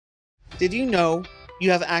Did you know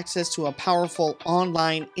you have access to a powerful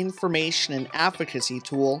online information and advocacy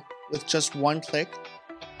tool with just one click?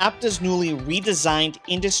 APTA's newly redesigned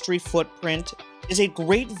industry footprint is a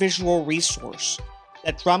great visual resource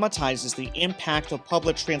that dramatizes the impact of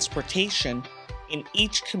public transportation in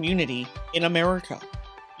each community in America.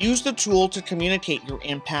 Use the tool to communicate your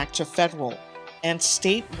impact to federal and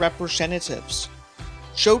state representatives.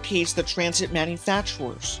 Showcase the transit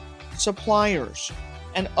manufacturers, suppliers,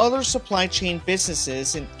 and other supply chain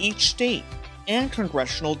businesses in each state and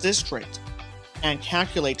congressional district, and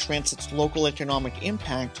calculate transit's local economic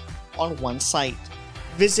impact on one site.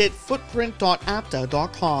 Visit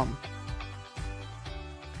footprint.apta.com